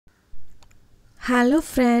Hello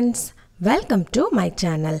friends, welcome to my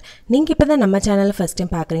channel. நீங்க இப்பதான் நம்ம சேனலை first time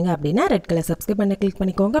பார்க்கறீங்க அப்படினா red color subscribe பண்ண click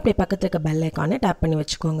பண்ணிக்கோங்க. அப்படியே பக்கத்துல இருக்க bell icon-ஐ tap பண்ணி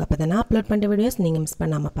வெச்சுக்கோங்க. அப்பதான் நான் அப்லோட் பண்ற வீடியோஸ் நீங்க மிஸ்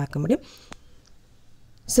பண்ணாம பார்க்க முடியும்.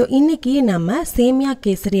 சோ இன்னைக்கு நம்ம சேமியா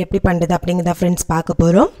கேசரி எப்படி பண்றது அப்படிங்கறத friends பார்க்க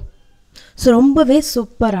போறோம். சோ ரொம்பவே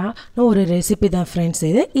சூப்பரான ஒரு ரெசிபி தான் friends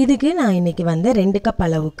இது. இதுக்கு நான் இன்னைக்கு வந்து 2 கப்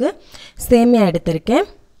அளவுக்கு சேமியா எடுத்துர்க்கேன்.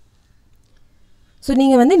 So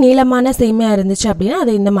நீங்க வந்து நீளமான சேமியா இருந்துச்சு அப்படினா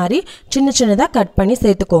அதை இந்த மாதிரி சின்ன சின்னதா கட் பண்ணி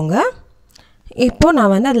சேர்த்துக்கோங்க. இப்போ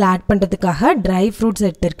நான் வந்து அதல ஆட் பண்றதுக்காக dry fruits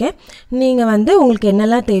எடுத்துர்க்கேன். நீங்க வந்து உங்களுக்கு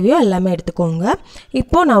என்னெல்லாம் தேவையோ எல்லாமே எடுத்துக்கோங்க.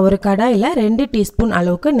 இப்போ நான் ஒரு கடாயில 2 டீஸ்பூன்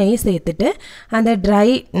அளவுக்கு நெய் சேர்த்துட்டு அந்த dry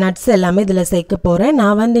nuts எல்லாமே இதல சேர்க்க போறேன்.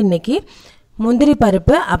 நான் வந்து இன்னைக்கு முந்திரி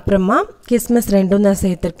பருப்பு அப்புறமா கிஸ்மிஸ் ரெண்டும் தான்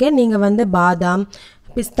சேர்த்திருக்கேன். நீங்க வந்து பாதாம்,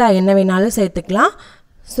 பிஸ்தா என்ன வேணாலும் சேர்த்துக்கலாம்.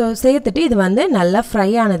 So சேர்த்துட்டு இது வந்து நல்லா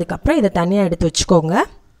ஃப்ரை ஆனதுக்கு அப்புறம் இத தனியா எடுத்து வச்சுக்கோங்க.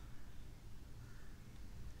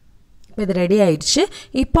 இப்போ இது ரெடி ஆயிடுச்சு.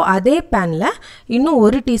 இப்போ அதே panல இன்னும்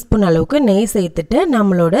 1 டீஸ்பூன் அளவுக்கு நெய் சேர்த்துட்டு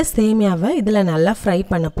நம்மளோட சேமியாவை இதல நல்லா ஃப்ரை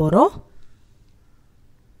பண்ண போறோம்.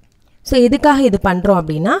 So எதுக்காக இது பண்றோம்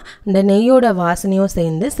அப்படினா இந்த நெய்யோட வாசனையும்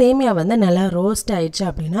சேர்ந்து சேமியா வந்து நல்லா ரோஸ்ட் ஆயிடுச்சு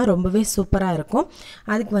அப்படினா ரொம்பவே சூப்பரா இருக்கும்.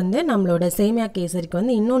 அதுக்கு வந்து நம்மளோட சேமியா கேசரிக்கு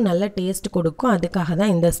வந்து இன்னும் நல்ல டேஸ்ட் கொடுக்கும். அதுக்காக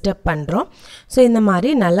தான் இந்த ஸ்டெப் பண்றோம். So இந்த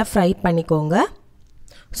மாதிரி நல்லா ஃப்ரை பண்ணிக்கோங்க.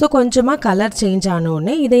 So கொஞ்சமா கலர் சேஞ்ச் ஆன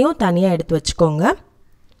உடனே இதையும் தனியா எடுத்து வச்சுக்கோங்க.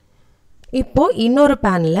 இப்போ இன்னொரு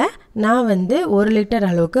panல நான் வந்து 1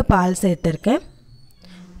 லிட்டர் அளவுக்கு பால் சேர்த்திருக்கேன்.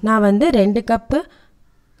 நான் வந்து 2 கப்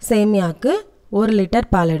சேமியாக்கு 1 லிட்டர்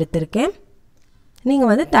பால் எடுத்திருக்கேன். நீங்க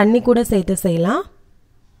வந்து தண்ணி கூட சேர்த்து செய்யலாம்.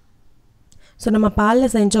 சோ நம்ம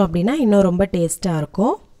பால்ல செஞ்சோம் அப்படினா இன்னும் ரொம்ப டேஸ்டா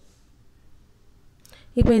இருக்கும்.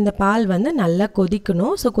 இப்போ இந்த பால் வந்து நல்லா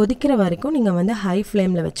கொதிக்கணும். சோ கொதிக்கிற வரைக்கும் நீங்க வந்து ஹை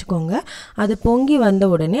ஃப்ளேம்ல வச்சுக்கோங்க. அது பொங்கி வந்த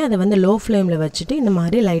உடனே அதை வந்து லோ ஃப்ளேம்ல வச்சிட்டு இந்த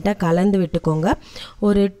மாதிரி லைட்டா கலந்து விட்டுக்கோங்க.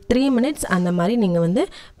 ஒரு 3 மினிட்ஸ் அந்த மாதிரி நீங்க வந்து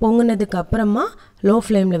பொங்குனதுக்கு அப்புறமா லோ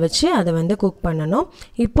ஃப்ளேம்ல வச்சு அதை வந்து குக் பண்ணனும்.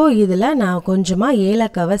 இப்போ இதல நான் கொஞ்சமா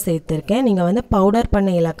ஏலக்காவை சேர்த்திருக்கேன். நீங்க வந்து பவுடர் பண்ண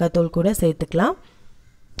ஏலக்காய் தூள் கூட சேர்த்துக்கலாம்.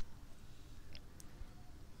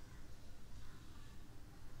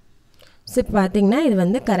 இப்போ பாத்தீங்கன்னா இது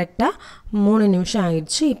வந்து கரெக்ட்டா 3 நிமிஷம்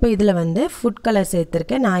ஆயிடுச்சு. இப்போ இதல வந்து ஃபுட் கலர்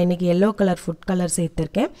சேர்த்திருக்கேன். நான் இன்னைக்கு yellow கலர் ஃபுட் கலர்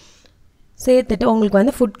சேர்த்திருக்கேன். சேர்த்துட்டு உங்களுக்கு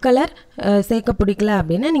வந்து ஃபுட் கலர் சேர்க்க பிடிக்கல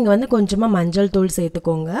அப்படினா நீங்க வந்து கொஞ்சமா மஞ்சள் தூள்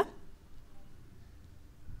சேர்த்துக்கோங்க.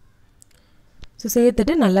 சோ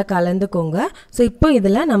சேர்த்துட்டு நல்லா கலந்துக்கோங்க. சோ இப்போ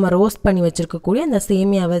இதல நம்ம ரோஸ்ட் பண்ணி வச்சிருக்க கூடிய அந்த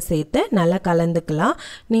சேமியாவை சேர்த்து நல்லா கலந்துக்கலாம்.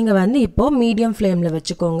 நீங்க வந்து இப்போ மீடியம் ஃப்ளேம்ல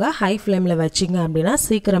வச்சுக்கோங்க. ஹை ஃப்ளேம்ல வச்சீங்க அப்படினா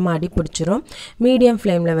சீக்கிரமா அடி பிடிச்சிரும். மீடியம்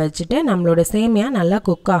ஃப்ளேம்ல வச்சிட்டு நம்மளோட சேமியா நல்லா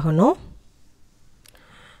குக் ஆகணும்.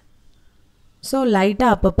 சோ லைட்டா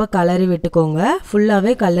அப்பப்ப கலரி விட்டுக்கோங்க.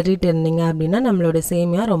 ஃபுல்லாவே கலரிட்டு இருந்தீங்க அப்படினா நம்மளோட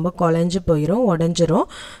சேமியா ரொம்ப குழஞ்சு போயிடும், உடைஞ்சிரும்.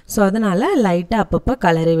 சோ அதனால லைட்டா அப்பப்ப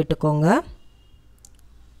கலரி விட்டுக்கோங்க.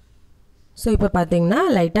 சோ இப்போ பாத்தீங்கன்னா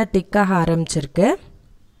லைட்டா திக்காக ஆரம்பிச்சிருக்கு.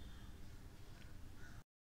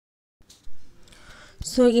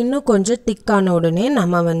 சோ இன்னும் கொஞ்சம் திக்கான உடனே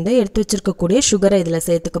நம்ம வந்து எடுத்து வச்சிருக்க கூடிய சுகரை இதல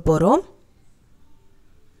சேர்த்துக்க போறோம்.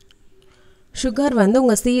 சுகர் வந்து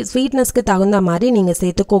உங்க ஸ்வீட்னஸ்க்கு தகுந்த மாதிரி நீங்க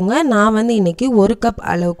சேர்த்துக்கோங்க. நான் வந்து இன்னைக்கு 1 கப்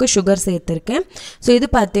அளவுக்கு சுகர் சேர்த்திருக்கேன். சோ இது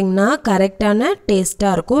பாத்தீங்கன்னா கரெக்ட்டான டேஸ்டா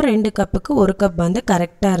இருக்கும். 2 கப்புக்கு 1 கப் வந்து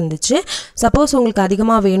கரெக்ட்டா இருந்துச்சு. சப்போஸ் உங்களுக்கு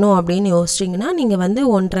அதிகமா வேணும் அப்படினு யோசிச்சீங்கனா நீங்க வந்து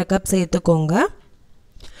 1.5 கப் சேர்த்துக்கோங்க.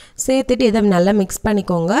 சேர்த்துட்டு இத நல்லா mix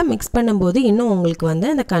பண்ணிக்கோங்க. mix பண்ணும்போது இன்னும் உங்களுக்கு வந்து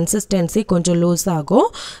அந்த கன்சிஸ்டன்சி கொஞ்சம் லூஸ் ஆகும்.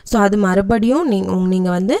 சோ அது மறுபடியும்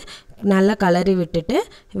நீங்க வந்து நல்லா கலரி விட்டுட்டு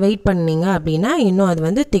வெயிட் பண்ணீங்க அப்படினா இன்னும் அது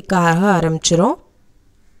வந்து திக் ஆக ஆரம்பிச்சிரும்.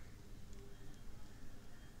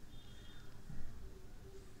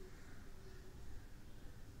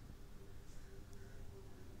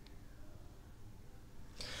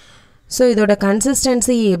 சோ இதோட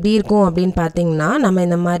கன்சிஸ்டன்சி எப்படி இருக்கும் அப்படினு பாத்தீங்கன்னா நம்ம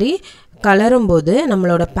இந்த மாதிரி கலரும்போது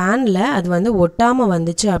நம்மளோட panல அது வந்து ஒட்டாம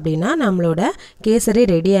வந்துச்சு அப்படினா நம்மளோட கேசரி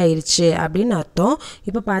ரெடி ஆயிருச்சு அப்படினு அர்த்தம்.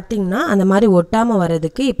 இப்போ பாத்தீங்கன்னா அந்த மாதிரி ஒட்டாம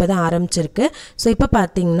வரதுக்கு இப்பதான் ஆரம்பிச்சிருக்கு. சோ இப்போ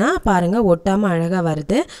பாத்தீங்கன்னா பாருங்க ஒட்டாம அழகா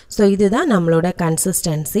வருது. சோ இதுதான் நம்மளோட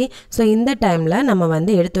கன்சிஸ்டன்சி. சோ இந்த டைம்ல நம்ம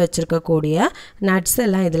வந்து எடுத்து வச்சிருக்க கூடிய நட்ஸ்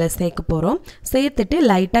எல்லாம் இதல சேர்க்க போறோம். சேர்த்துட்டு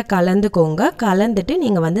லைட்டா கலந்துக்கோங்க. கலந்துட்டு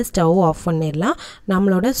நீங்க வந்து ஸ்டவ் ஆஃப் பண்ணிரலாம்.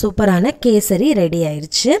 நம்மளோட சூப்பரான கேசரி ரெடி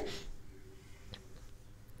ஆயிருச்சு.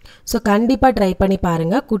 சோ கண்டிப்பா ட்ரை பண்ணி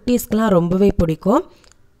பாருங்க. குட்டீஸ்க்குலாம் ரொம்பவே பிடிக்கும்.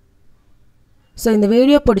 சோ இந்த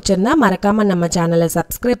வீடியோ பிடிச்சிருந்தா மறக்காம நம்ம சேனலை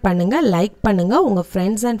சப்ஸ்கிரைப் பண்ணுங்க, லைக் பண்ணுங்க, உங்க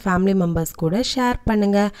फ्रेंड्स and family members கூட ஷேர்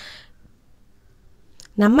பண்ணுங்க.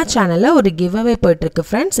 நம்ம சேனல்ல ஒரு கிவ் அவே போயிட்டு இருக்கு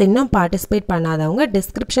फ्रेंड्स. இன்னும் பார்ட்டிசிபேட் பண்ணாதவங்க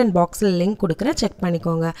டிஸ்கிரிப்ஷன் பாக்ஸ்ல லிங்க் கொடுக்கிறேன், செக்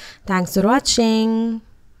பண்ணிக்கோங்க. Thanks for watching.